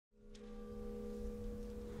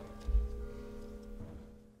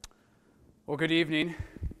Well, good evening.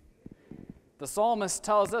 The psalmist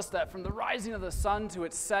tells us that from the rising of the sun to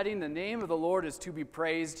its setting, the name of the Lord is to be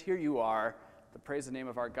praised. Here you are, to praise the name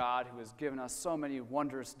of our God, who has given us so many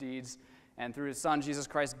wondrous deeds, and through his Son, Jesus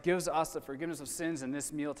Christ, gives us the forgiveness of sins in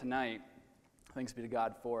this meal tonight. Thanks be to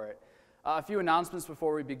God for it. A few announcements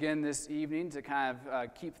before we begin this evening to kind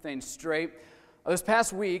of keep things straight. This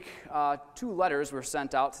past week, 2 letters were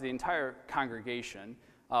sent out to the entire congregation,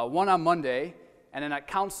 one on Monday, and then at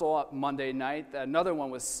council Monday night, another one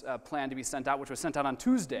was planned to be sent out, which was sent out on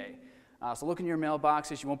Tuesday. So look in your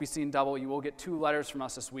mailboxes. You won't be seeing double. You will get 2 letters from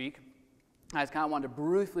us this week. I just kind of wanted to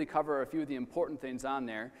briefly cover a few of the important things on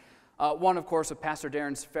there. One, of course, of Pastor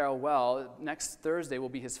Darren's farewell. Next Thursday will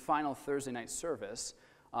be his final Thursday night service,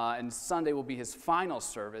 and Sunday will be his final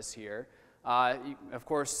service here. You, of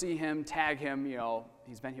course, see him, tag him. You know,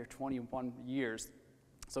 he's been here 21 years.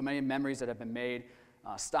 So many memories that have been made.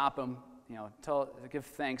 Stop him. You know, give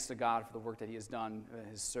thanks to God for the work that he has done,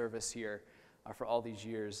 his service here for all these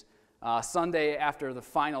years. Sunday, after the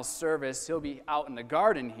final service, he'll be out in the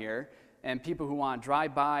garden here, and people who want to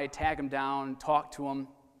drive by, tag him down, talk to him,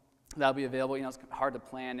 that'll be available. You know, it's hard to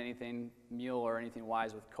plan anything, meal or anything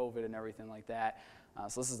wise with COVID and everything like that.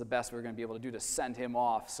 So this is the best we're going to be able to do to send him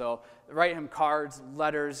off. So write him cards,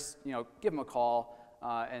 letters, you know, give him a call,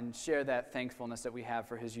 and share that thankfulness that we have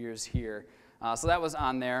for his years here. So that was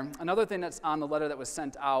on there. Another thing that's on the letter that was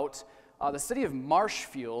sent out, the city of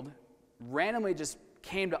Marshfield randomly just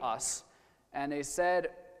came to us, and they said,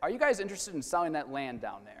 are you guys interested in selling that land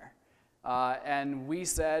down there? And we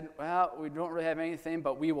said, well, we don't really have anything,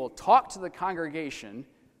 but we will talk to the congregation.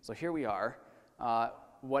 So here we are.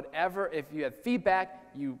 Whatever, if you have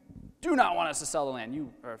feedback, you do not want us to sell the land.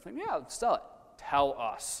 You are thinking, yeah, sell it. Tell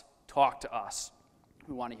us. Talk to us.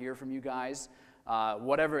 We want to hear from you guys.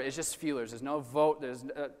 Whatever, it's just feelers. There's no vote. There's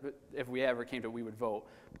if we ever came to it, we would vote.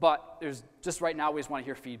 But there's just right now, we just want to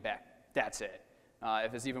hear feedback. That's it.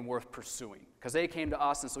 If it's even worth pursuing. Because they came to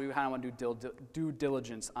us, and so we kind of want to do due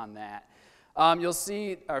diligence on that. You'll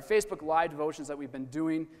see our Facebook Live devotions that we've been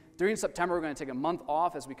doing. During September, we're going to take a month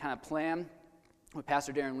off as we kind of plan. With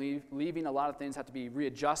Pastor Darren leaving, a lot of things have to be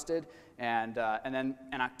readjusted. And then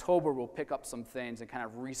in October, we'll pick up some things and kind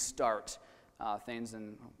of restart things,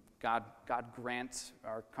 and God grant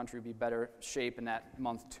our country be better shape in that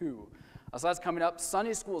month too. So that's coming up.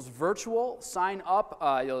 Sunday school is virtual. Sign up.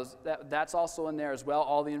 That's also in there as well.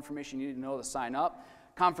 All the information you need to know to sign up.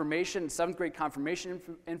 Confirmation, 7th grade confirmation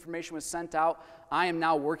information was sent out. I am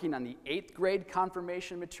now working on the 8th grade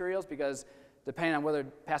confirmation materials because depending on whether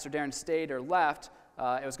Pastor Darren stayed or left,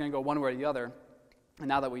 it was going to go one way or the other. And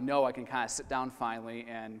now that we know, I can kind of sit down finally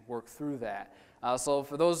and work through that. So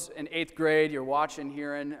for those in 8th grade, you're watching,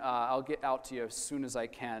 hearing, I'll get out to you as soon as I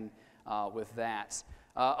can with that.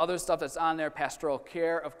 Other stuff that's on there, pastoral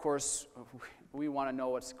care. Of course, we want to know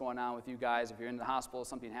what's going on with you guys. If you're in the hospital,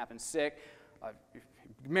 something happens sick, if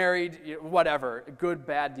you're married, whatever, good,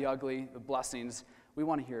 bad, the ugly, the blessings, we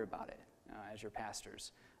want to hear about it as your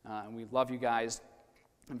pastors. And we love you guys.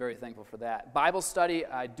 I'm very thankful for that. Bible study,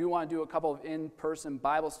 I do want to do a couple of in-person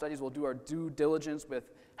Bible studies. We'll do our due diligence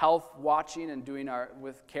with health watching and doing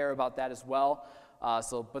with care about that as well.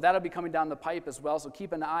 But that'll be coming down the pipe as well, so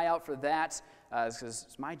keep an eye out for that, because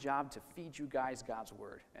it's my job to feed you guys God's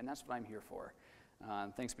Word, and that's what I'm here for.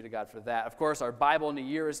 Thanks be to God for that. Of course, our Bible in a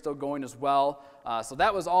year is still going as well, so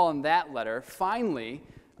that was all in that letter. Finally,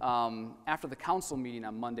 after the council meeting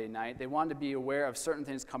on Monday night, they wanted to be aware of certain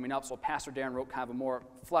things coming up, so Pastor Darren wrote kind of a more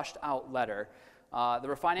fleshed out letter.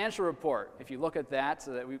 The financial report, if you look at that,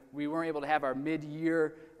 so that we weren't able to have our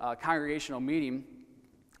mid-year congregational meeting.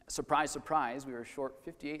 Surprise, surprise, we were short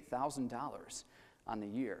 $58,000 on the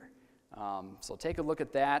year. So take a look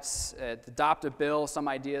at that. Adopt a bill, some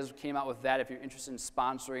ideas came out with that. If you're interested in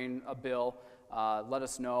sponsoring a bill, let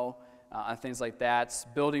us know. On things like that,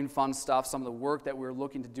 building fund stuff, some of the work that we're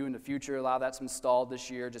looking to do in the future, a lot of that's been stalled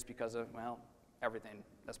this year just because of, well, everything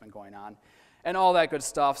that's been going on. And all that good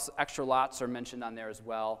stuff, extra lots are mentioned on there as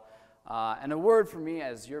well. And a word for me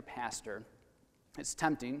as your pastor, it's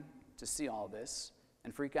tempting to see all this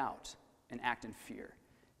and freak out and act in fear.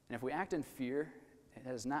 And if we act in fear,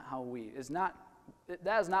 that is not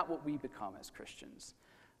what we become as Christians.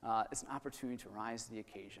 It's an opportunity to rise to the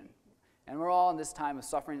occasion. And we're all in this time of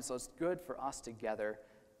suffering, so it's good for us together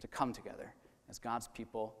to come together as God's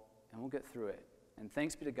people, and we'll get through it. And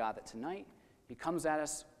thanks be to God that tonight he comes at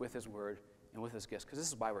us with his word and with his gifts, because this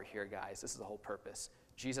is why we're here, guys. This is the whole purpose.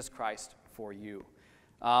 Jesus Christ for you.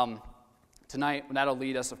 Tonight, that'll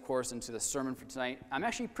lead us, of course, into the sermon for tonight. I'm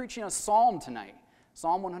actually preaching a psalm tonight.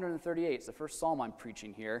 Psalm 138. It's the first psalm I'm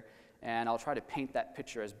preaching here, and I'll try to paint that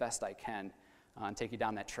picture as best I can and take you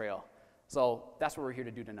down that trail. So that's what we're here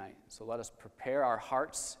to do tonight. So let us prepare our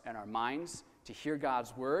hearts and our minds to hear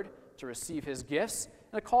God's word, to receive his gifts,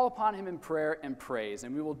 and to call upon him in prayer and praise.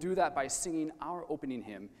 And we will do that by singing our opening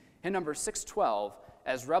hymn, hymn number 612,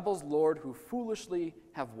 As Rebels, Lord, Who Foolishly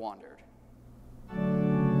Have Wandered.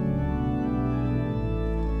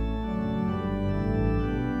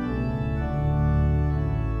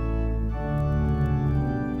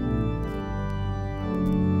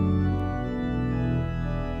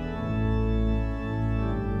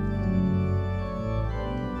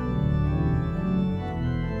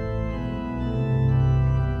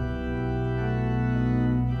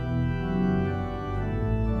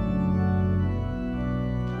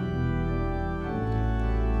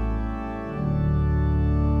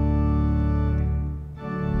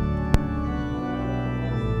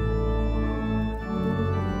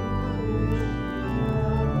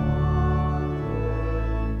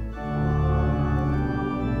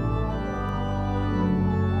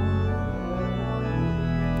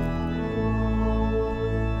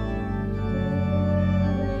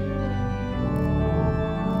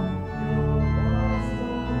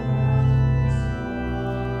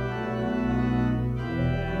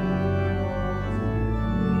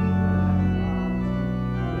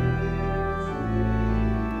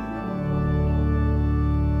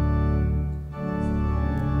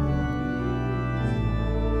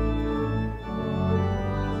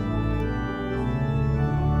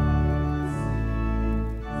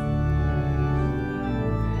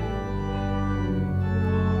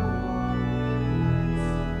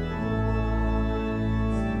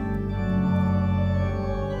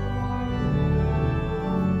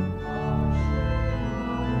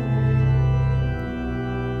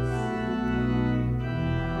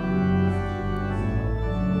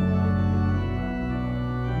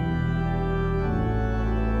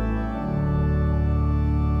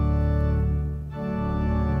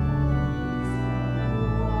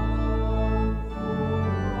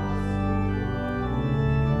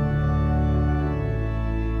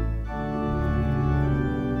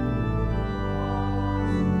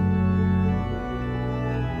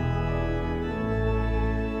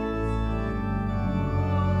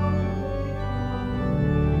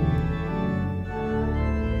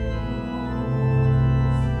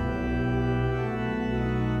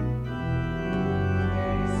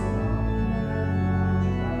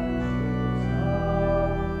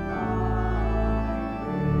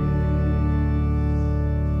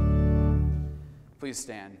 Please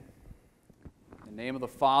stand. In the name of the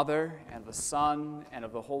Father, and of the Son, and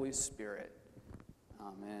of the Holy Spirit.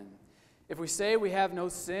 Amen. If we say we have no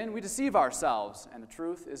sin, we deceive ourselves, and the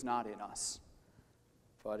truth is not in us.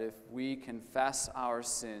 But if we confess our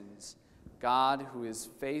sins, God, who is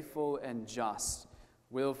faithful and just,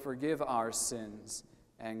 will forgive our sins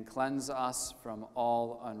and cleanse us from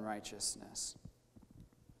all unrighteousness.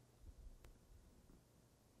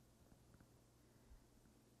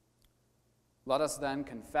 Let us then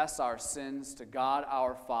confess our sins to God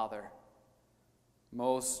our Father.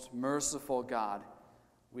 Most merciful God,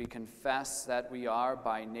 we confess that we are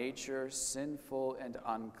by nature sinful and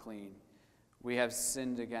unclean. We have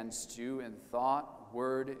sinned against you in thought,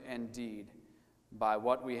 word, and deed, by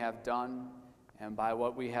what we have done and by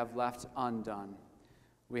what we have left undone.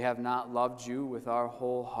 We have not loved you with our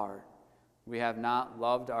whole heart. We have not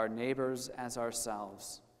loved our neighbors as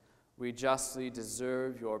ourselves. We justly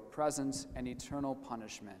deserve your present and eternal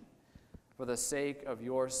punishment. For the sake of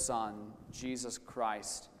your Son, Jesus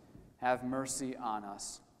Christ, have mercy on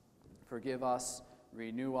us. Forgive us,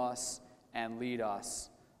 renew us, and lead us,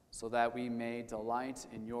 so that we may delight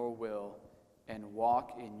in your will and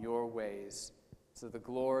walk in your ways, to the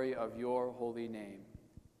glory of your holy name.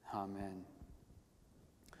 Amen.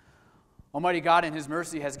 Almighty God, in his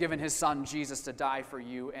mercy, has given his Son, Jesus, to die for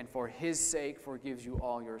you, and for his sake forgives you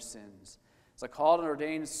all your sins. As a called and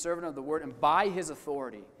ordained servant of the word, and by his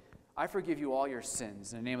authority, I forgive you all your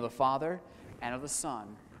sins. In the name of the Father, and of the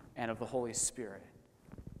Son, and of the Holy Spirit.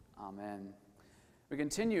 Amen. We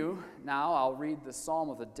continue now. I'll read the Psalm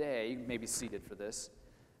of the day. You may be seated for this.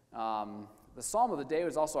 The Psalm of the day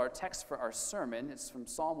was also our text for our sermon. It's from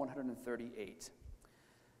Psalm 138.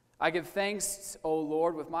 I give thanks, O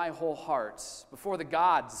Lord, with my whole heart. Before the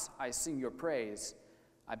gods I sing your praise.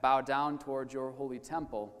 I bow down toward your holy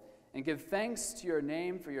temple and give thanks to your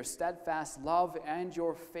name for your steadfast love and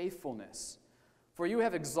your faithfulness. For you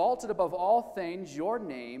have exalted above all things your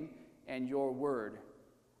name and your word.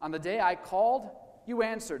 On the day I called, you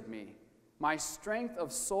answered me. My strength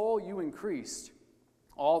of soul you increased.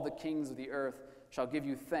 All the kings of the earth shall give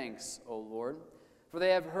you thanks, O Lord, for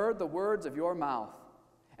they have heard the words of your mouth.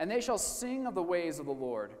 And they shall sing of the ways of the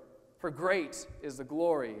Lord, For great is the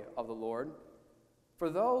glory of the Lord. For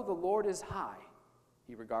though the Lord is high,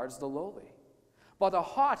 he regards the lowly, but the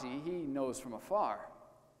haughty he knows from afar.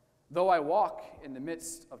 Though I walk in the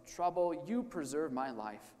midst of trouble, you preserve my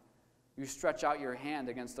life. You stretch out your hand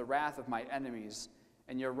against the wrath of my enemies,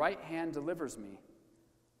 and your right hand delivers me.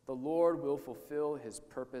 The Lord will fulfill his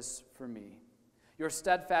purpose for me. Your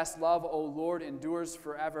steadfast love, O Lord, endures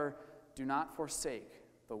forever. Do not forsake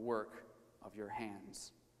the work of your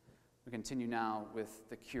hands. We continue now with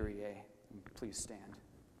the Kyrie. Please stand.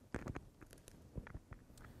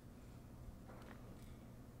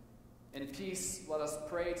 In peace, let us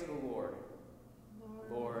pray to the Lord.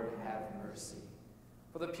 Lord, have mercy.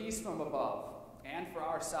 For the peace from above and for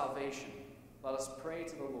our salvation, let us pray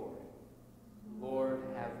to the Lord. Lord,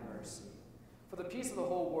 have mercy. For the peace of the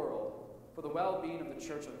whole world, for the well-being of the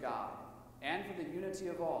Church of God, and for the unity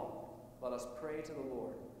of all, let us pray to the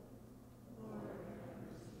Lord.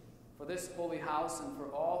 For this holy house and for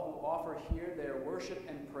all who offer here their worship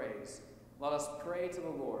and praise, let us pray to the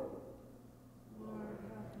Lord. Lord,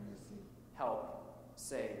 have mercy. Help,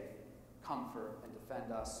 save, comfort, and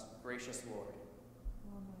defend us, gracious Lord.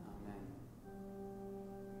 Amen.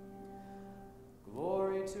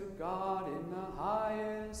 Glory to God in the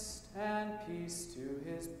highest, and peace to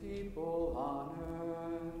his people on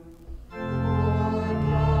earth. Lord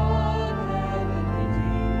God, heavenly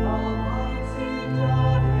King, almighty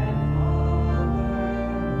God and Father,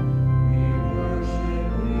 we worship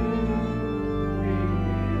you, we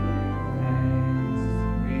give you thanks,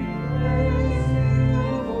 we praise you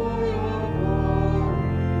for your glory.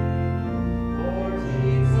 Lord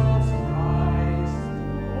Jesus Christ,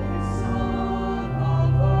 Holy Son of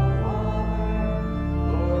the Father,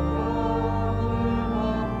 Lord God, Lamb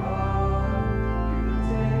of God, you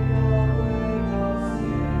take away the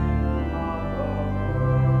sin of the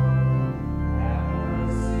world. Have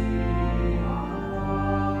mercy on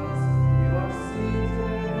us. You are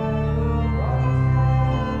seated at the right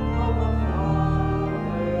hand of the Father.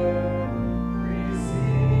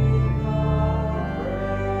 Receive our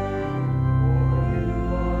prayer, for you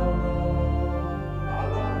alone are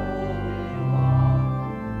the Holy One.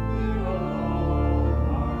 You alone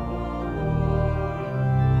are the Lord.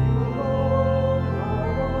 You alone are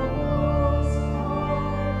the Most High,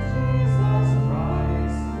 Jesus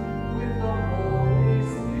Christ, with the Holy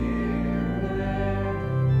Spirit,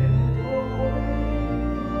 in the glory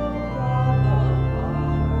of God the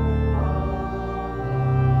Father.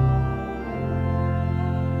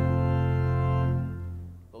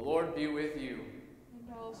 The Lord be with you.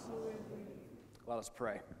 And also with you. Let us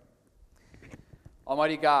pray.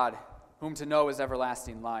 Almighty God, whom to know is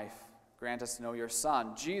everlasting life, grant us to know your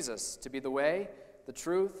Son, Jesus, to be the way, the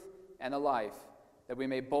truth, and the life, that we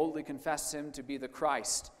may boldly confess him to be the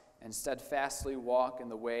Christ and steadfastly walk in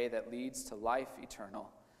the way that leads to life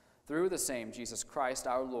eternal. Through the same Jesus Christ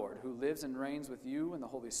our Lord, who lives and reigns with you in the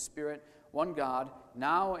Holy Spirit, one God,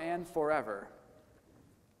 now and forever.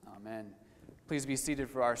 Amen. Please be seated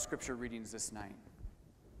for our scripture readings this night.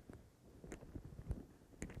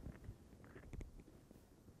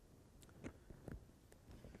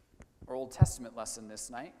 Our Old Testament lesson this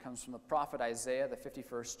night comes from the prophet Isaiah, the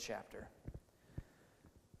 51st chapter.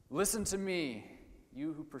 Listen to me,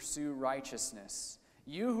 you who pursue righteousness,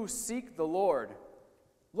 you who seek the Lord.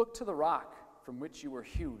 Look to the rock from which you were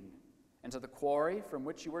hewn, and to the quarry from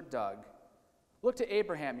which you were dug. Look to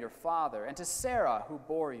Abraham your father, and to Sarah who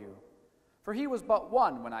bore you. For he was but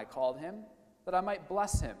one when I called him, that I might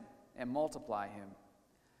bless him and multiply him.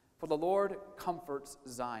 For the Lord comforts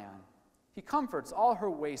Zion. He comforts all her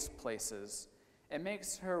waste places, and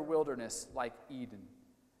makes her wilderness like Eden,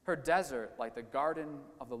 her desert like the garden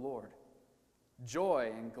of the Lord.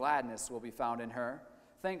 Joy and gladness will be found in her,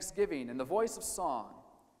 thanksgiving and the voice of song.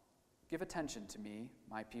 Give attention to me,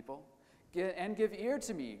 my people, and give ear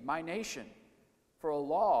to me, my nation, for a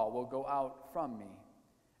law will go out from me,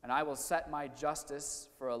 and I will set my justice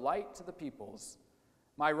for a light to the peoples.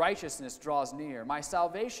 My righteousness draws near, my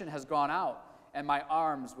salvation has gone out, and my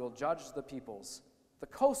arms will judge the peoples. The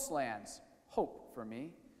coastlands hope for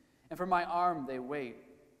me, and for my arm they wait.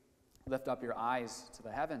 Lift up your eyes to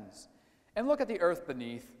the heavens, and look at the earth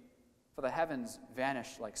beneath, for the heavens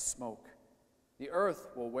vanish like smoke. The earth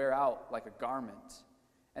will wear out like a garment,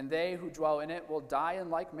 and they who dwell in it will die in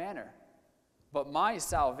like manner. But my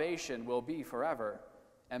salvation will be forever,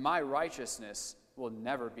 and my righteousness will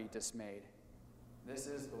never be dismayed. This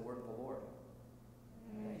is the word of the Lord.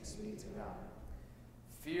 Thanks be to God.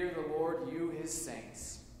 Fear the Lord, you his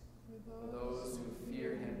saints. For those who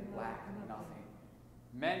fear him lack nothing.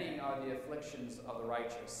 Many are the afflictions of the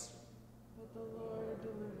righteous, but the Lord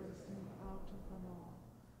delivers him out of them all.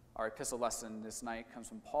 Our epistle lesson this night comes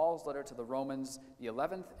from Paul's letter to the Romans, the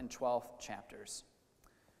 11th and 12th chapters.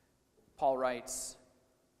 Paul writes,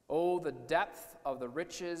 "Oh, the depth of the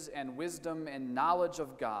riches and wisdom and knowledge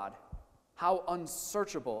of God! How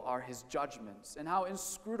unsearchable are his judgments, and how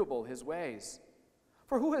inscrutable his ways!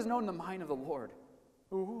 For who has known the mind of the Lord?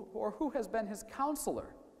 Or who has been his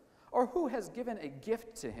counselor? Or who has given a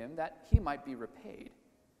gift to him that he might be repaid?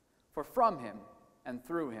 For from him, and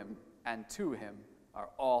through him, and to him are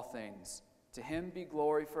all things. To him be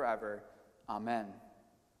glory forever. Amen.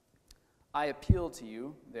 I appeal to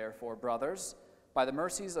you, therefore, brothers, by the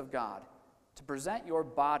mercies of God, to present your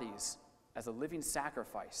bodies as a living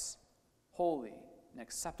sacrifice, holy and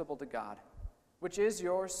acceptable to God, which is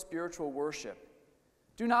your spiritual worship.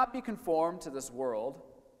 Do not be conformed to this world,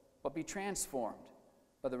 but be transformed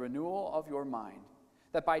by the renewal of your mind,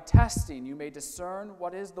 that by testing you may discern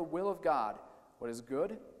what is the will of God, what is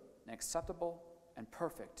good and acceptable and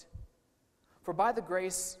perfect. For by the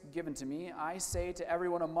grace given to me, I say to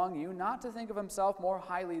everyone among you not to think of himself more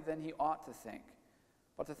highly than he ought to think,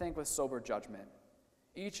 but to think with sober judgment,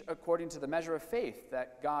 each according to the measure of faith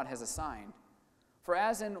that God has assigned. For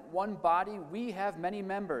as in one body we have many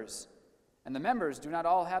members, and the members do not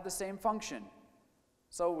all have the same function,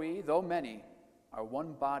 so we, though many, are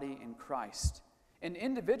one body in Christ, and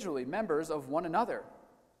individually members of one another.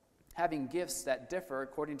 Having gifts that differ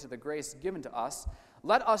according to the grace given to us,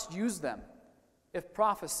 let us use them. If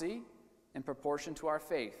prophecy, in proportion to our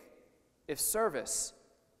faith. If service,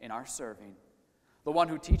 in our serving. The one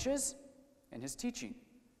who teaches, in his teaching.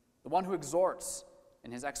 The one who exhorts,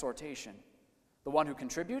 in his exhortation. The one who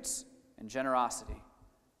contributes, in generosity.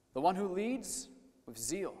 The one who leads, with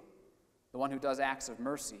zeal. The one who does acts of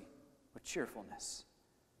mercy, with cheerfulness.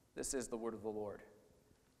 This is the word of the Lord.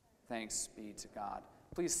 Thanks be to God.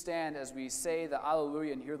 Please stand as we say the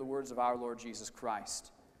Alleluia and hear the words of our Lord Jesus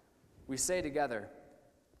Christ. We say together,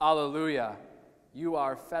 Alleluia, you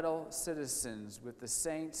are fellow citizens with the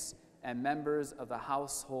saints and members of the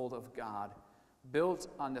household of God, built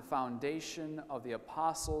on the foundation of the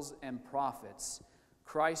apostles and prophets,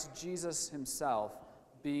 Christ Jesus himself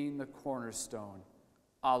being the cornerstone.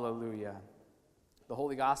 Alleluia. The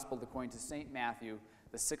Holy Gospel according to St. Matthew,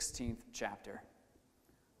 the 16th chapter.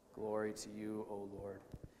 Glory to you, O Lord.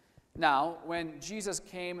 Now, when Jesus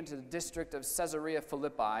came into the district of Caesarea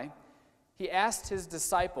Philippi, he asked his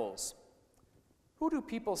disciples, "Who do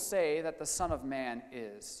people say that the Son of Man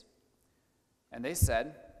is?" And they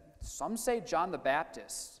said, "Some say John the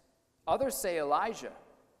Baptist, others say Elijah,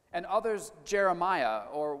 and others Jeremiah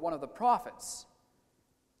or one of the prophets."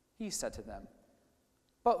 He said to them,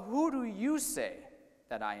 "But who do you say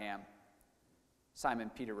that I am?" Simon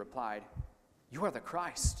Peter replied, "You are the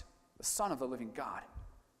Christ, the Son of the living God."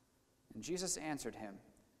 And Jesus answered him,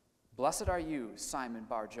 "Blessed are you, Simon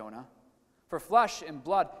Bar-Jonah, for flesh and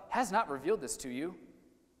blood has not revealed this to you,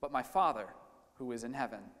 but my Father who is in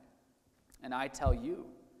heaven. And I tell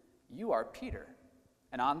you, you are Peter,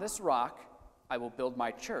 and on this rock I will build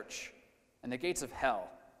my church, and the gates of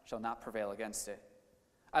hell shall not prevail against it.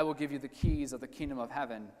 I will give you the keys of the kingdom of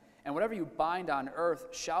heaven, and whatever you bind on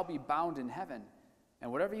earth shall be bound in heaven,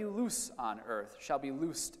 and whatever you loose on earth shall be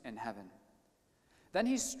loosed in heaven." Then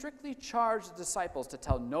he strictly charged the disciples to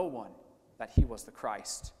tell no one that he was the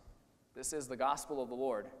Christ. This is the gospel of the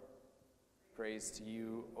Lord. Praise to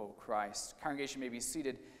you, O Christ. Congregation may be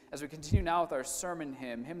seated as we continue now with our sermon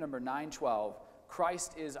hymn, hymn number 912,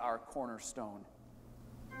 Christ is our cornerstone.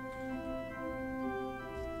 Christ is our cornerstone.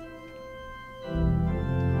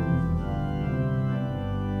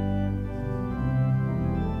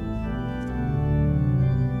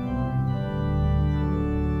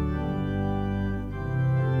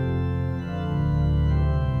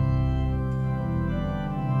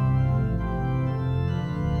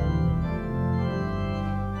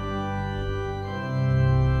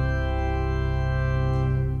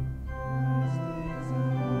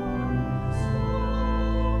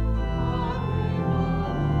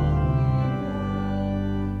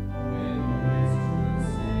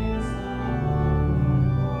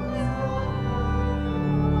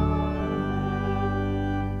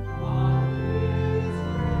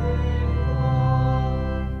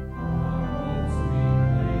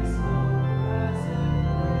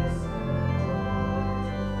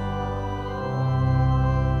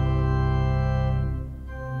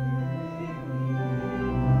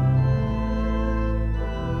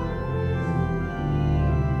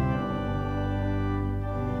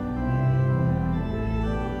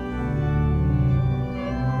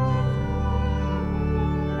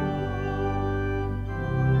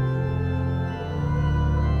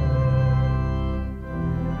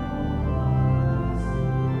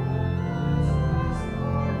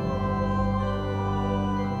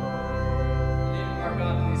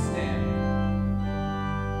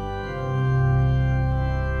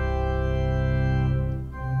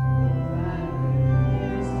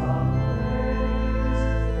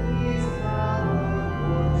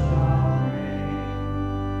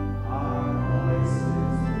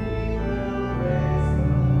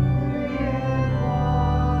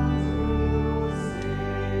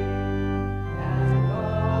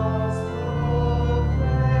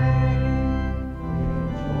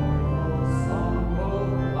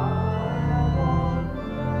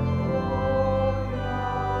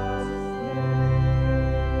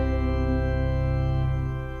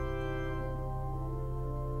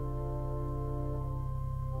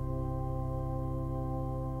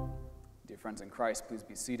 Friends in Christ, please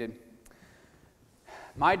be seated.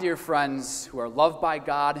 My dear friends who are loved by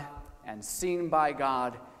God and seen by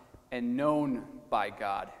God and known by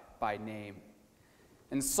God by name.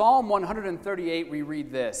 In Psalm 138 we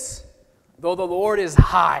read this, "Though the Lord is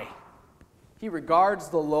high, he regards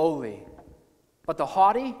the lowly, but the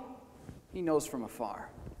haughty he knows from afar."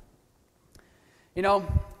 You know,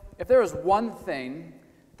 if there is one thing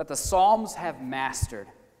that the Psalms have mastered,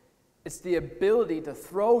 it's the ability to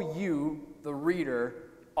throw you, the reader,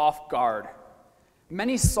 off guard.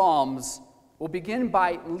 Many Psalms will begin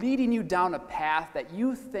by leading you down a path that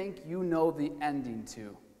you think you know the ending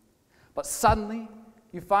to. But suddenly,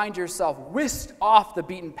 you find yourself whisked off the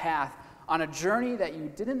beaten path on a journey that you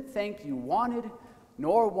didn't think you wanted,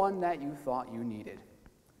 nor one that you thought you needed.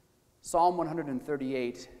 Psalm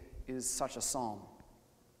 138 is such a psalm.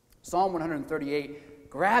 Psalm 138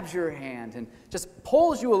 grabs your hand and just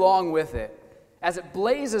pulls you along with it as it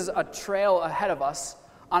blazes a trail ahead of us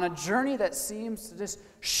on a journey that seems to just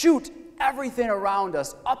shoot everything around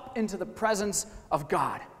us up into the presence of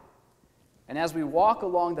God. And as we walk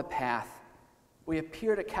along the path, we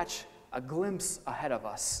appear to catch a glimpse ahead of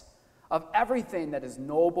us of everything that is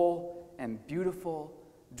noble and beautiful,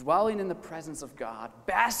 dwelling in the presence of God,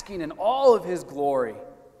 basking in all of his glory.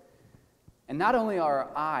 And not only are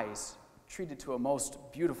our eyes treated to a most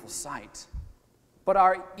beautiful sight, but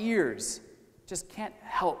our ears just can't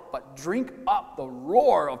help but drink up the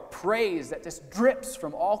roar of praise that just drips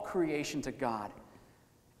from all creation to God.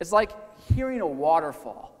 It's like hearing a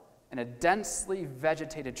waterfall in a densely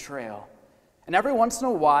vegetated trail. And every once in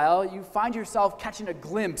a while, you find yourself catching a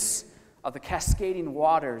glimpse of the cascading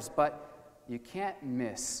waters, but you can't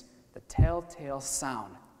miss the telltale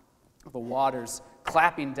sound of the waters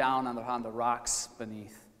clapping down on the rocks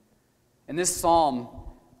beneath. In this psalm,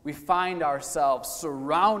 we find ourselves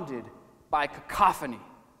surrounded by a cacophony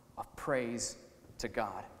of praise to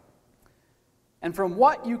God. And from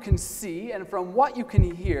what you can see and from what you can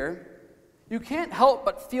hear, you can't help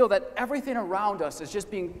but feel that everything around us is just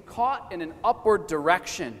being caught in an upward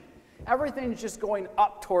direction. Everything's just going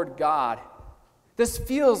up toward God. This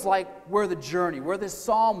feels like where the journey, where this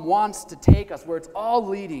psalm wants to take us, where it's all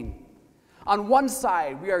leading. On one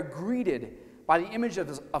side, we are greeted by the image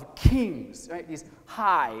of kings, right? These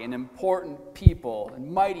high and important people and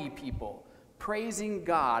mighty people praising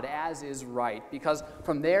God as is right, because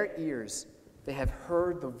from their ears they have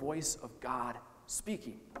heard the voice of God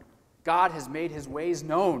speaking. God has made his ways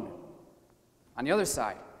known. On the other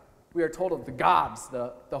side, we are told of the gods,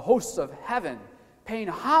 the hosts of heaven, paying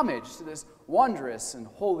homage to this wondrous and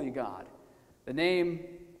holy God.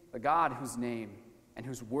 The God whose name and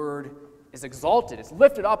whose word is exalted, it's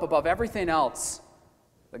lifted up above everything else.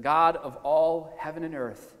 The God of all heaven and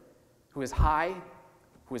earth, who is high,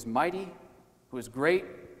 who is mighty, who is great,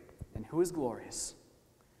 and who is glorious.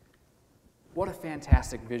 What a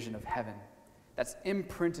fantastic vision of heaven that's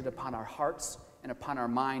imprinted upon our hearts and upon our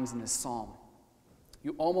minds in this psalm.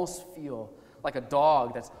 You almost feel like a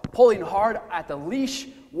dog that's pulling hard at the leash,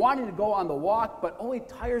 wanting to go on the walk, but only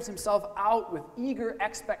tires himself out with eager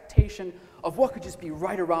expectation of what could just be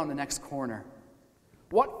right around the next corner.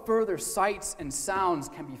 What further sights and sounds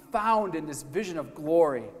can be found in this vision of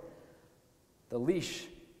glory? The leash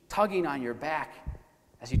tugging on your back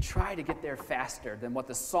as you try to get there faster than what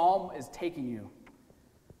the psalm is taking you.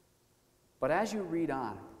 But as you read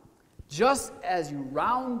on, just as you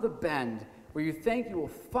round the bend where you think you will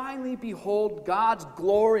finally behold God's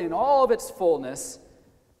glory in all of its fullness,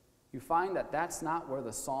 you find that that's not where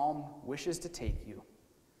the psalm wishes to take you.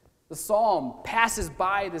 The psalm passes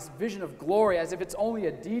by this vision of glory as if it's only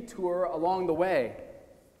a detour along the way.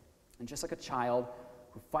 And just like a child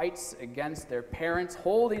who fights against their parents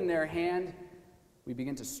holding their hand, we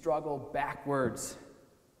begin to struggle backwards.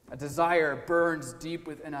 A desire burns deep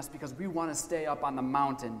within us because we want to stay up on the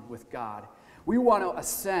mountain with God. We want to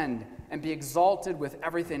ascend and be exalted with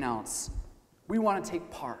everything else. We want to take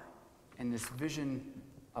part in this vision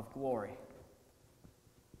of glory.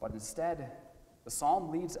 But instead, the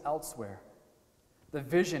psalm leads elsewhere. The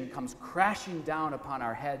vision comes crashing down upon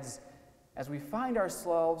our heads as we find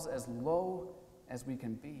ourselves as low as we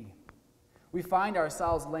can be. We find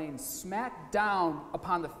ourselves laying smack down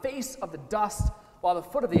upon the face of the dust while the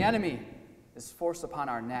foot of the enemy is forced upon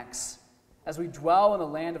our necks. As we dwell in the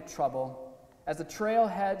land of trouble, as the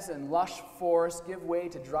trailheads and lush forests give way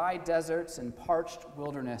to dry deserts and parched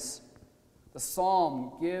wilderness, the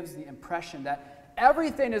psalm gives the impression that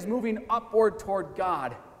everything is moving upward toward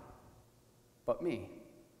God, but me.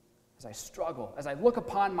 As I struggle, as I look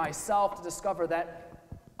upon myself to discover that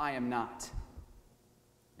I am not.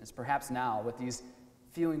 And it's perhaps now with these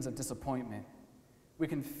feelings of disappointment, we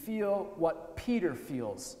can feel what Peter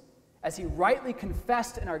feels as he rightly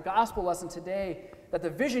confessed in our gospel lesson today that the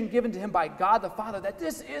vision given to him by God the Father, that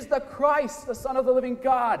this is the Christ, the Son of the living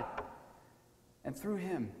God. And through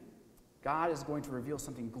him, God is going to reveal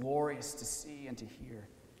something glorious to see and to hear.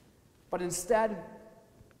 But instead,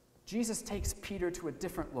 Jesus takes Peter to a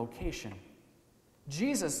different location.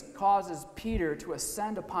 Jesus causes Peter to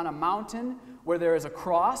ascend upon a mountain where there is a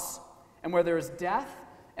cross and where there is death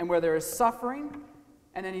and where there is suffering.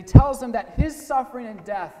 And then he tells him that his suffering and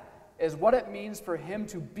death is what it means for him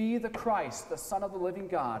to be the Christ, the Son of the living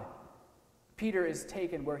God. Peter is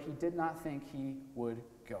taken where he did not think he would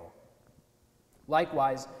go.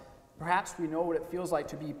 Likewise, perhaps we know what it feels like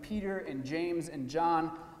to be Peter and James and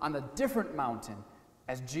John on a different mountain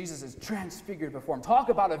as Jesus is transfigured before him. Talk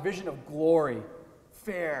about a vision of glory,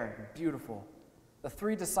 fair and beautiful. The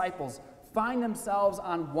three disciples find themselves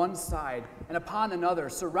on one side and upon another,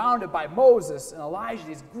 surrounded by Moses and Elijah,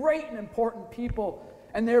 these great and important people,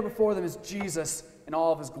 and there before them is Jesus in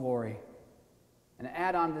all of his glory. And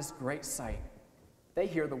add on this great sight, they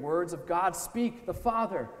hear the words of God speak, the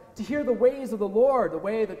Father, to hear the ways of the Lord, the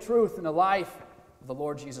way, the truth, and the life of the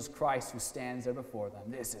Lord Jesus Christ who stands there before them.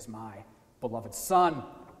 This is my beloved Son.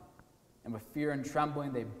 And with fear and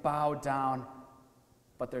trembling, they bow down,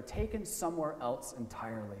 but they're taken somewhere else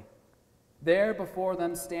entirely. There before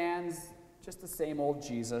them stands just the same old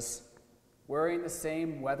Jesus, wearing the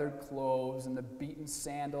same weathered clothes and the beaten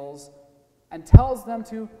sandals, and tells them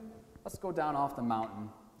to, let's go down off the mountain.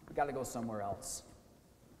 We've got to go somewhere else.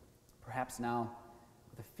 Perhaps now,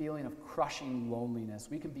 with a feeling of crushing loneliness,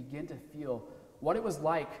 we can begin to feel what it was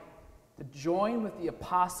like to join with the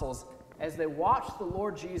apostles as they watched the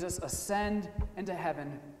Lord Jesus ascend into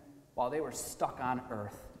heaven while they were stuck on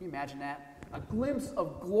earth. Can you imagine that? A glimpse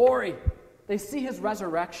of glory. They see his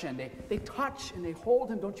resurrection. They touch and they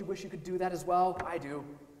hold him. Don't you wish you could do that as well? I do.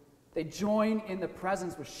 They join in the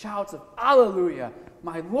presence with shouts of, Alleluia,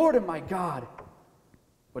 my Lord and my God.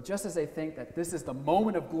 But just as they think that this is the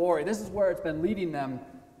moment of glory, this is where it's been leading them,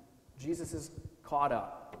 Jesus is caught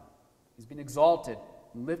up. He's been exalted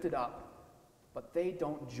and lifted up, but they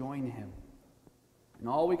don't join him. And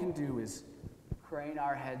all we can do is crane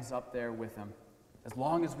our heads up there with him as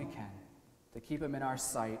long as we can to keep him in our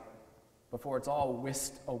sight before it's all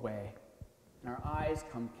whisked away. And our eyes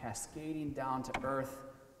come cascading down to earth,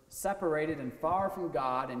 separated and far from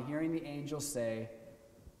God, and hearing the angels say,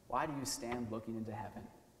 why do you stand looking into heaven?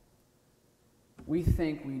 We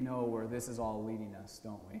think we know where this is all leading us,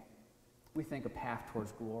 don't we? We think a path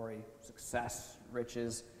towards glory, success,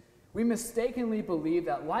 riches. We mistakenly believe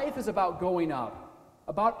that life is about going up,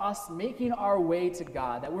 about us making our way to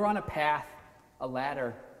God, that we're on a path, a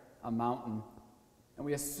ladder, a mountain. And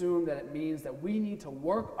we assume that it means that we need to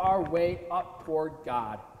work our way up toward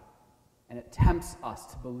God. And it tempts us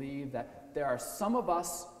to believe that there are some of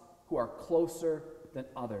us who are closer than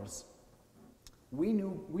others. We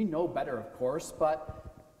know better, of course,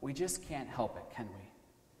 but we just can't help it, can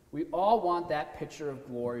we? We all want that picture of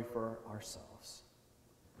glory for ourselves.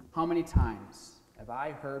 How many times have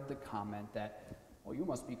I heard the comment that, well, you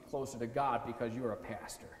must be closer to God because you're a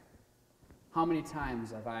pastor? How many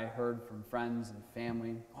times have I heard from friends and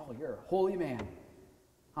family, oh, you're a holy man?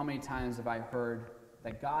 How many times have I heard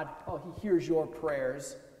that God, oh, he hears your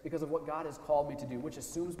prayers because of what God has called me to do, which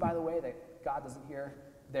assumes, by the way, that God doesn't hear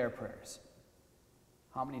their prayers.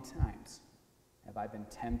 How many times have I been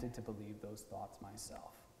tempted to believe those thoughts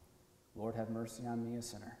myself? Lord, have mercy on me, a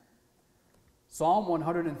sinner. Psalm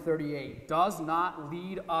 138 does not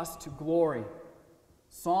lead us to glory.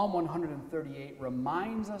 Psalm 138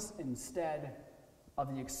 reminds us instead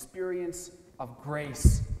of the experience of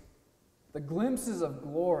grace. The glimpses of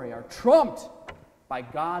glory are trumped by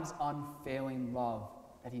God's unfailing love,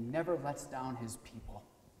 that he never lets down his people.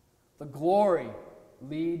 The glory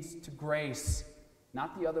leads to grace,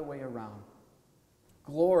 not the other way around.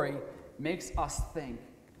 Glory makes us think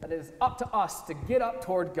that it is up to us to get up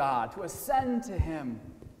toward God, to ascend to him.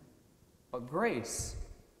 But grace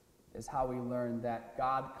is how we learn that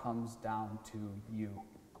God comes down to you.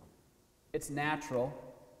 It's natural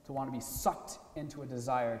to want to be sucked into a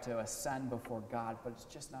desire to ascend before God, but it's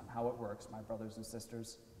just not how it works, my brothers and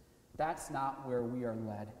sisters. That's not where we are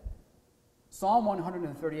led. Psalm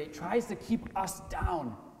 138 tries to keep us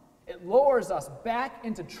down. It lowers us back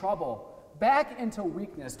into trouble, back into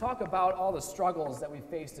weakness. Talk about all the struggles that we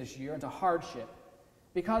face this year, into hardship.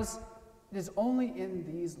 Because it is only in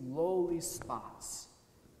these lowly spots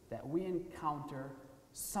that we encounter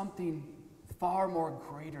something far more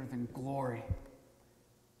greater than glory.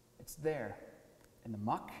 It's there, in the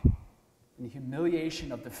muck, in the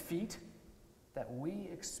humiliation of defeat, that we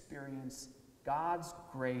experience God's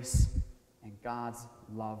grace and God's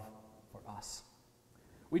love for us.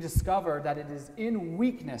 We discover that it is in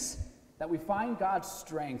weakness that we find God's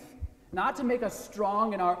strength, not to make us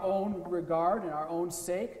strong in our own regard and our own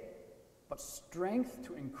sake, but strength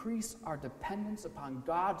to increase our dependence upon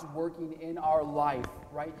God's working in our life,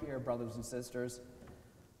 right here, brothers and sisters.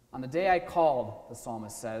 On the day I called, the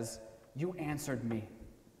psalmist says, you answered me.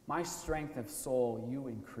 My strength of soul you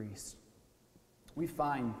increased. We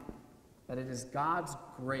find that it is God's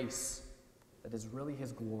grace that is really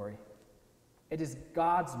his glory. It is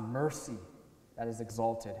God's mercy that is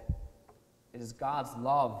exalted. It is God's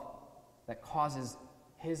love that causes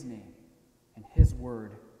his name and his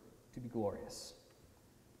word to be glorious.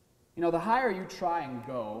 You know, the higher you try and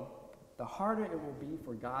go, the harder it will be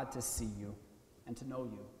for God to see you and to know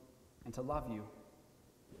you and to love you.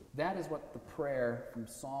 That is what the prayer from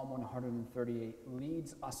Psalm 138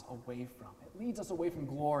 leads us away from. It leads us away from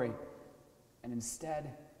glory and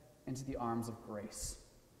instead into the arms of grace.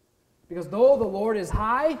 Because though the Lord is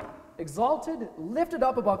high, exalted, lifted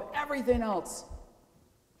up above everything else,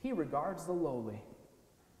 he regards the lowly.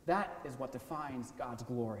 That is what defines God's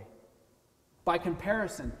glory. By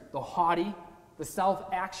comparison, the haughty, the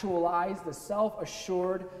self-actualized, the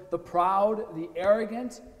self-assured, the proud, the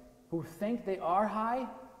arrogant, who think they are high,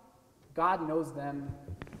 God knows them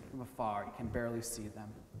from afar. He can barely see them.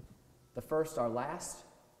 The first are last,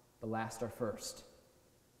 the last are first.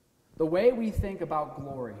 The way we think about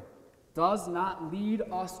glory does not lead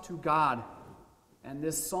us to God, and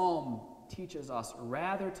this psalm teaches us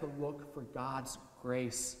rather to look for God's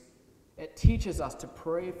grace. It teaches us to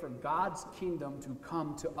pray for God's kingdom to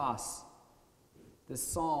come to us. This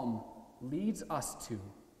psalm leads us to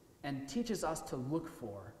and teaches us to look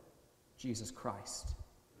for Jesus Christ,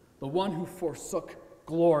 the one who forsook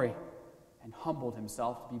glory and humbled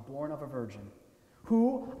himself to be born of a virgin,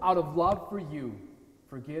 who, out of love for you,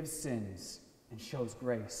 forgives sins and shows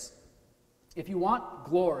grace. If you want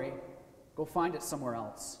glory, go find it somewhere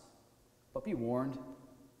else. But be warned,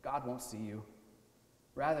 God won't see you.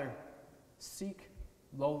 Rather, seek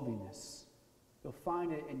lowliness. You'll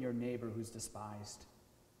find it in your neighbor who's despised.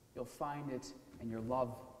 You'll find it in your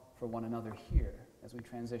love for one another here as we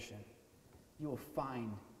transition. You will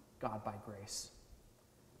find God by grace.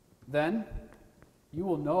 Then you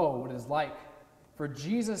will know what it is like for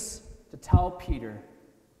Jesus to tell Peter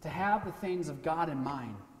to have the things of God in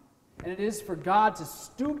mind. And it is for God to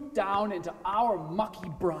stoop down into our mucky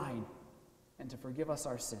brine and to forgive us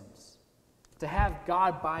our sins. To have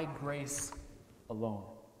God by grace alone.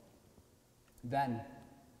 Then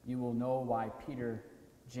you will know why Peter,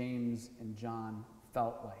 James, and John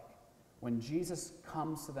felt like when Jesus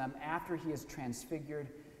comes to them after he is transfigured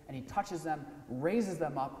and he touches them, raises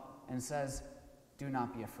them up, and says, do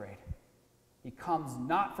not be afraid. He comes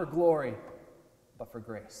not for glory, but for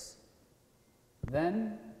grace.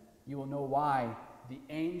 Then you will know why the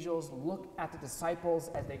angels look at the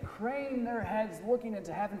disciples as they crane their heads looking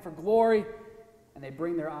into heaven for glory, and they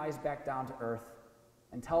bring their eyes back down to earth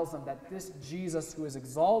and tells them that this Jesus who is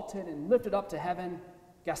exalted and lifted up to heaven,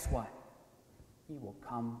 guess what? He will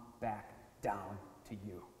come back down to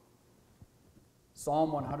you.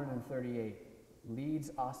 Psalm 138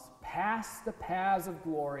 leads us past the paths of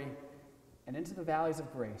glory and into the valleys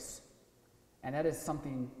of grace, and that is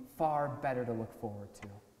something far better to look forward to.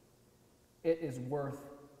 It is worth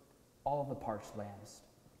all the parched lands,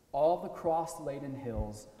 all the cross-laden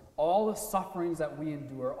hills, all the sufferings that we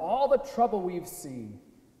endure, all the trouble we've seen.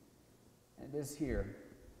 And it is here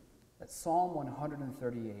that Psalm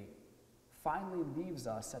 138 finally leaves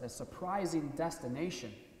us at a surprising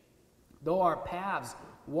destination. Though our paths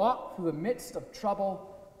walk through the midst of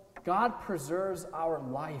trouble, God preserves our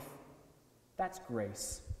life. That's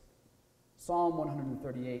grace. Psalm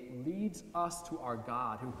 138 leads us to our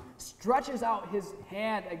God, who stretches out his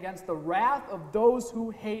hand against the wrath of those who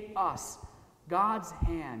hate us. God's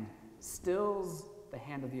hand stills the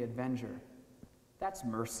hand of the avenger. That's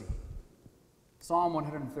mercy. Psalm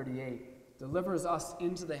 138 delivers us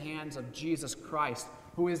into the hands of Jesus Christ,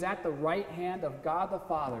 who is at the right hand of God the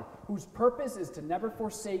Father, whose purpose is to never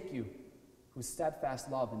forsake you, whose steadfast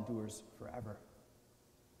love endures forever.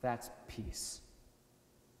 That's peace.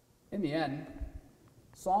 In the end,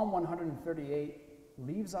 Psalm 138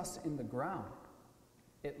 leaves us in the ground.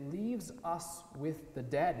 It leaves us with the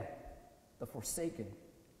dead, the forsaken,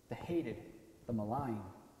 the hated, the maligned,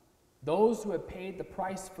 those who have paid the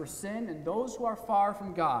price for sin and those who are far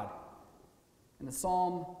from God. And the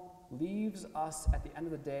psalm leaves us at the end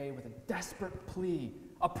of the day with a desperate plea,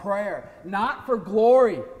 a prayer, not for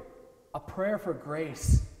glory, a prayer for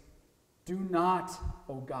grace. Do not,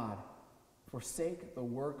 O God, forsake the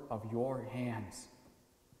work of your hands.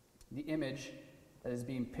 The image that is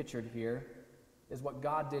being pictured here is what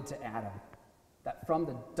God did to Adam, that from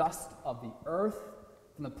the dust of the earth,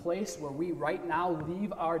 from the place where we right now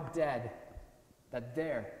leave our dead, that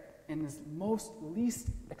there, in this most least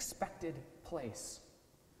expected place,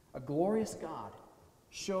 a glorious God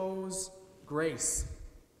shows grace.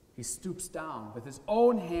 He stoops down with his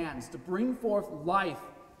own hands to bring forth life,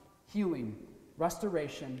 healing,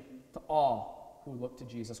 restoration to all who look to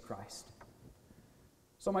Jesus Christ.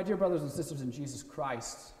 So, my dear brothers and sisters in Jesus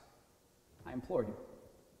Christ, I implore you,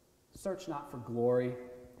 search not for glory,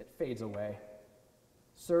 it fades away.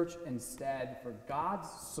 Search instead for God's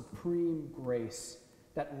supreme grace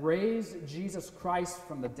that raised Jesus Christ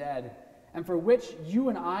from the dead, and for which you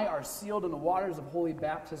and I are sealed in the waters of holy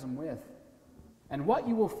baptism with. And what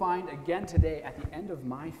you will find again today at the end of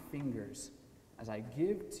my fingers as I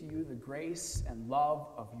give to you the grace and love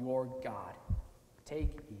of your God.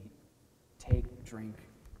 Take, eat, take, drink,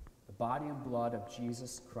 the body and blood of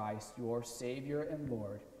Jesus Christ, your Savior and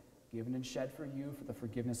Lord, given and shed for you for the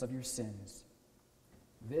forgiveness of your sins.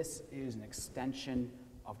 This is an extension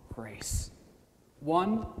of grace,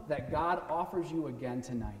 one that God offers you again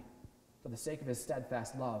tonight for the sake of his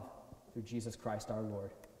steadfast love through Jesus Christ our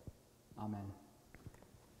Lord. Amen.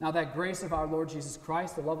 Now that grace of our Lord Jesus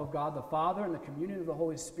Christ, the love of God the Father, and the communion of the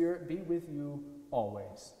Holy Spirit be with you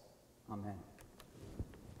always. Amen.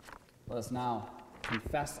 Let us now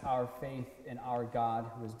confess our faith in our God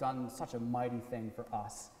who has done such a mighty thing for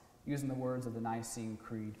us. Using the words of the Nicene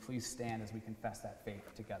Creed, please stand as we confess that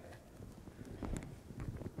faith together.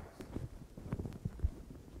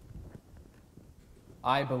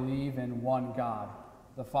 I believe in one God,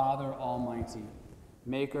 the Father Almighty,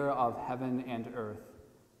 maker of heaven and earth,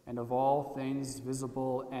 and of all things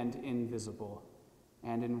visible and invisible,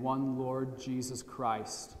 and in one Lord Jesus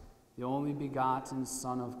Christ, the only begotten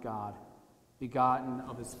Son of God, begotten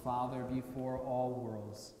of his Father before all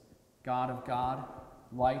worlds, God of God,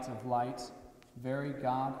 light of light, very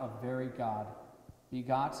God of very God,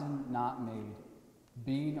 begotten, not made,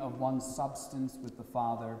 being of one substance with the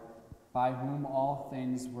Father, by whom all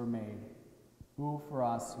things were made, who for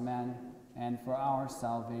us men and for our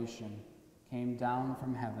salvation came down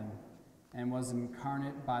from heaven, and was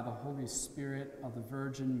incarnate by the Holy Spirit of the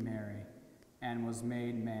Virgin Mary, and was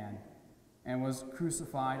made man, and was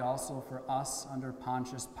crucified also for us under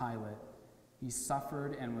Pontius Pilate. He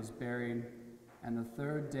suffered and was buried, and the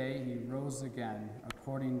third day he rose again,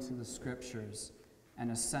 according to the Scriptures,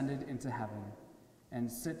 and ascended into heaven,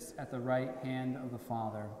 and sits at the right hand of the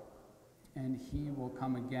Father. And he will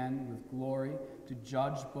come again with glory to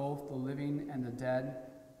judge both the living and the dead,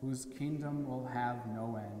 whose kingdom will have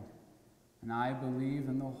no end. And I believe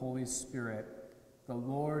in the Holy Spirit, the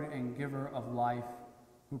Lord and giver of life,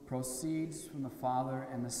 who proceeds from the Father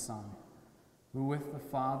and the Son, who with the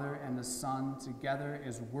Father and the Son together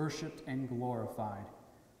is worshipped and glorified,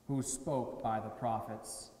 who spoke by the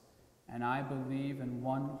prophets. And I believe in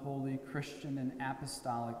one holy Christian and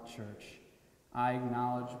apostolic church. I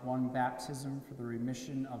acknowledge one baptism for the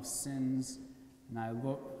remission of sins, and I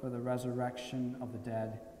look for the resurrection of the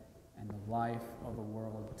dead and the life of the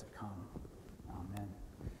world to come. Amen.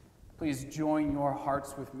 Please join your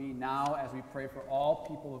hearts with me now as we pray for all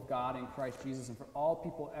people of God in Christ Jesus and for all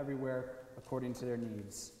people everywhere according to their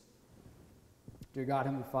needs. Dear God,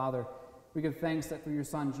 Heavenly Father, we give thanks that through your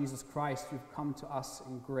Son, Jesus Christ, you've come to us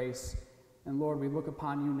in grace. And Lord, we look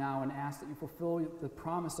upon you now and ask that you fulfill the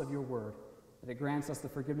promise of your word, that it grants us the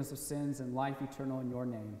forgiveness of sins and life eternal in your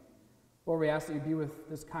name. Lord, we ask that you be with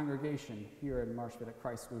this congregation here in Marshfield at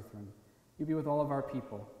Christ Lutheran. You be with all of our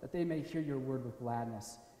people, that they may hear your word with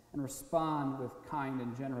gladness and respond with kind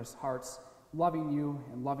and generous hearts, loving you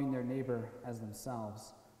and loving their neighbor as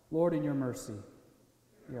themselves. Lord, in your mercy,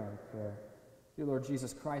 hear our prayer. Dear Lord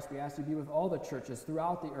Jesus Christ, we ask you to be with all the churches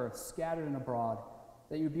throughout the earth, scattered and abroad,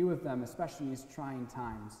 that you be with them, especially in these trying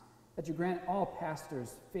times, that you grant all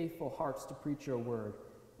pastors faithful hearts to preach your word,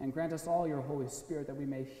 and grant us all your Holy Spirit that we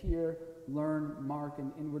may hear, learn, mark,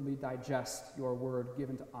 and inwardly digest your word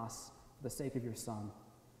given to us for the sake of your Son.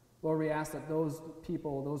 Lord, we ask that those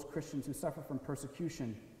people, those Christians who suffer from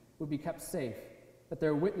persecution would be kept safe, that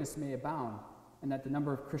their witness may abound, and that the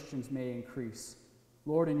number of Christians may increase.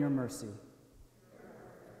 Lord, in your mercy,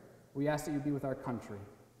 we ask that you be with our country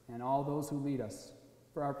and all those who lead us,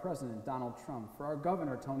 for our President, Donald Trump, for our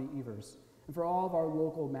Governor, Tony Evers, and for all of our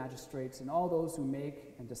local magistrates and all those who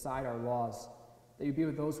make and decide our laws, that you be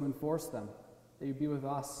with those who enforce them, that you be with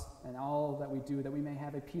us and all that we do, that we may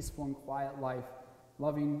have a peaceful and quiet life,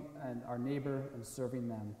 loving our neighbor and serving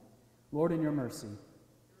them. Lord, in your mercy,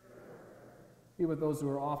 Be with those who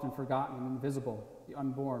are often forgotten and invisible, the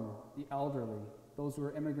unborn, the elderly, those who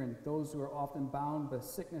are immigrant, those who are often bound by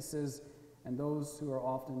sicknesses, and those who are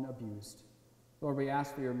often abused. Lord, we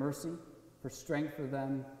ask for your mercy, for strength for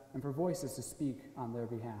them, and for voices to speak on their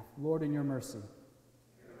behalf. Lord, in your mercy.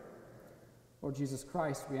 Lord Jesus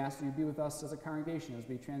Christ, we ask that you be with us as a congregation as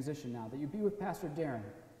we transition now, that you be with Pastor Darren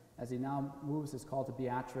as he now moves his call to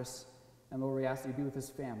Beatrice. And Lord, we ask that you be with his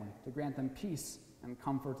family, to grant them peace and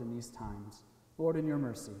comfort in these times. Lord, in your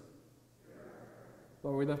mercy.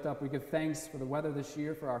 Lord, we give thanks for the weather this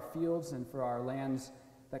year, for our fields and for our lands,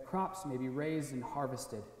 that crops may be raised and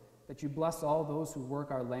harvested, that you bless all those who work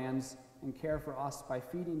our lands and care for us by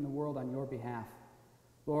feeding the world on your behalf.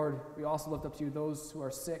 Lord, we also lift up to you those who are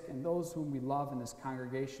sick and those whom we love in this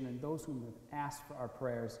congregation and those whom have asked for our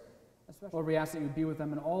prayers. Lord, we ask that you be with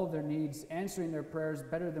them in all of their needs, answering their prayers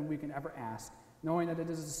better than we can ever ask, knowing that it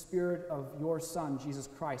is the Spirit of your Son, Jesus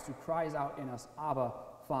Christ, who cries out in us, Abba,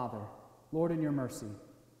 Father. Lord, in your mercy.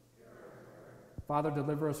 Father,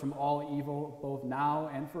 deliver us from all evil, both now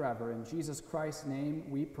and forever. In Jesus Christ's name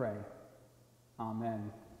we pray.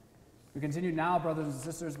 Amen. We continue now, brothers and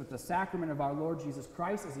sisters, with the sacrament of our Lord Jesus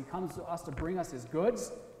Christ as he comes to us to bring us his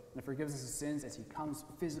goods and forgives us his sins as he comes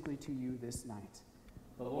physically to you this night.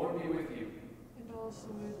 The Lord be with you. And also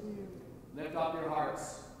with you. Lift up your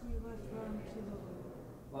hearts. We lift them to the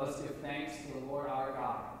Lord. Let us give thanks to the Lord our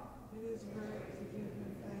God. It is right to give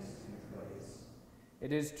him thanks and praise.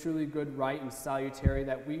 It is truly good, right, and salutary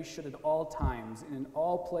that we should at all times and in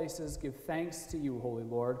all places give thanks to you, Holy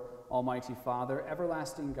Lord, Almighty Father,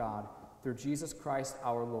 everlasting God, through Jesus Christ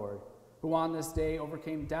our Lord, who on this day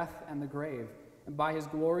overcame death and the grave, and by his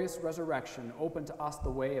glorious resurrection opened to us the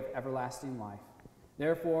way of everlasting life.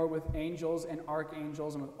 Therefore, with angels and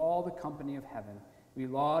archangels and with all the company of heaven, we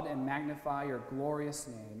laud and magnify your glorious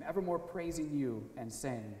name, evermore praising you and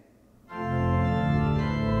saying,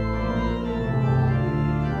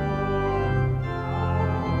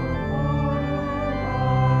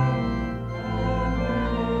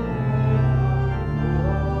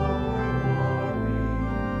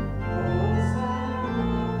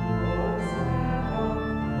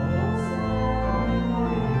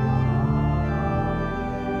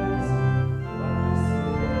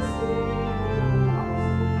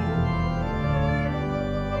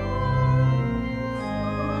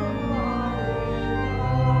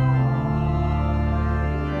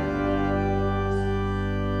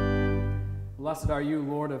 Blessed are you,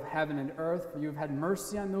 Lord of heaven and earth, for you have had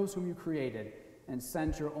mercy on those whom you created, and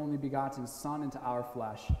sent your only begotten Son into our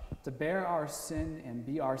flesh, to bear our sin and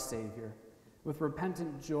be our Savior. With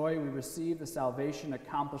repentant joy we receive the salvation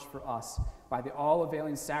accomplished for us by the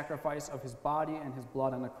all-availing sacrifice of his body and his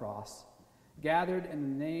blood on the cross. Gathered in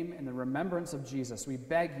the name and the remembrance of Jesus, we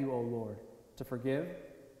beg you, O Lord, to forgive,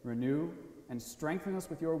 renew, and strengthen us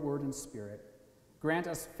with your word and spirit. Grant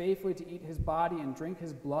us faithfully to eat his body and drink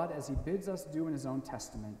his blood as he bids us do in his own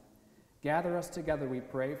testament. Gather us together, we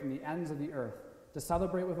pray, from the ends of the earth, to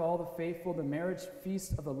celebrate with all the faithful the marriage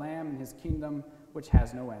feast of the Lamb in his kingdom, which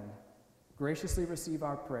has no end. Graciously receive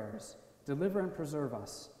our prayers. Deliver and preserve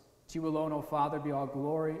us. To you alone, O Father, be all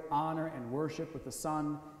glory, honor, and worship with the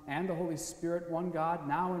Son and the Holy Spirit, one God,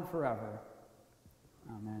 now and forever.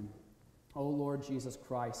 Amen. O Lord Jesus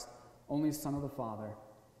Christ, only Son of the Father,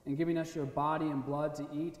 in giving us your body and blood to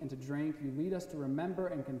eat and to drink, you lead us to remember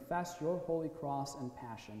and confess your holy cross and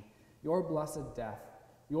passion, your blessed death,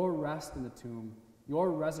 your rest in the tomb, your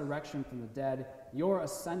resurrection from the dead, your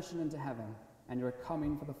ascension into heaven, and your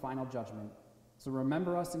coming for the final judgment. So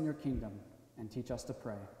remember us in your kingdom and teach us to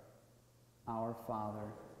pray. Our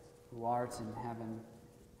Father, who art in heaven,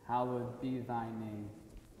 hallowed be thy name.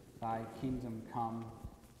 Thy kingdom come,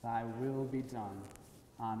 thy will be done,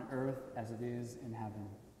 on earth as it is in heaven.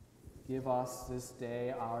 Give us this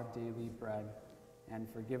day our daily bread, and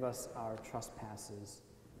forgive us our trespasses,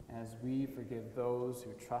 as we forgive those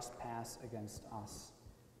who trespass against us.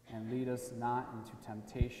 And lead us not into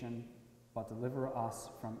temptation, but deliver us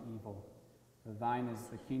from evil. For thine is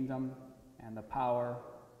the kingdom, and the power,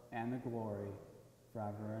 and the glory,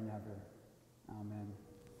 forever and ever. Amen.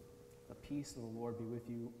 The peace of the Lord be with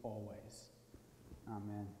you always.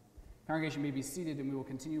 Amen. Congregation may be seated, and we will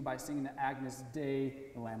continue by singing the Agnus Dei,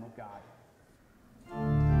 the Lamb of God.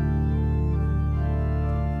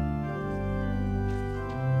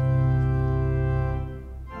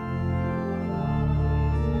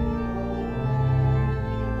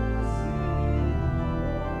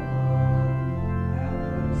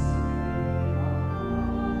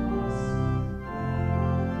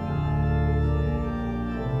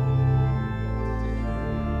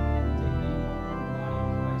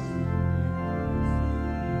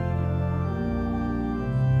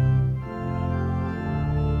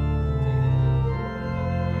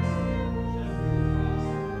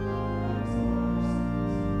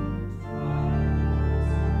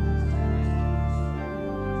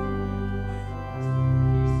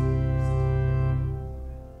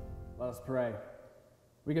 pray.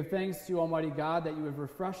 We give thanks to you, Almighty God, that you have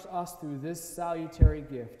refreshed us through this salutary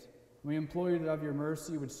gift. We implore you that of your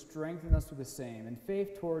mercy you would strengthen us with the same, in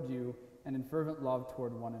faith toward you and in fervent love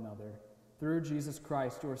toward one another. Through Jesus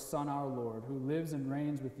Christ, your Son, our Lord, who lives and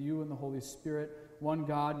reigns with you in the Holy Spirit, one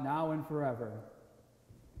God, now and forever.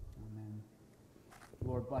 Amen. The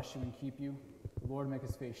Lord bless you and keep you. The Lord make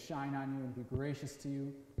his face shine on you and be gracious to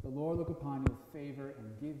you. The Lord look upon you with favor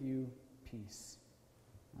and give you peace.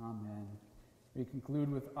 Amen. We conclude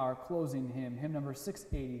with our closing hymn, hymn number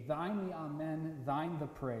 680, Thine the Amen, Thine the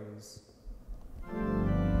Praise.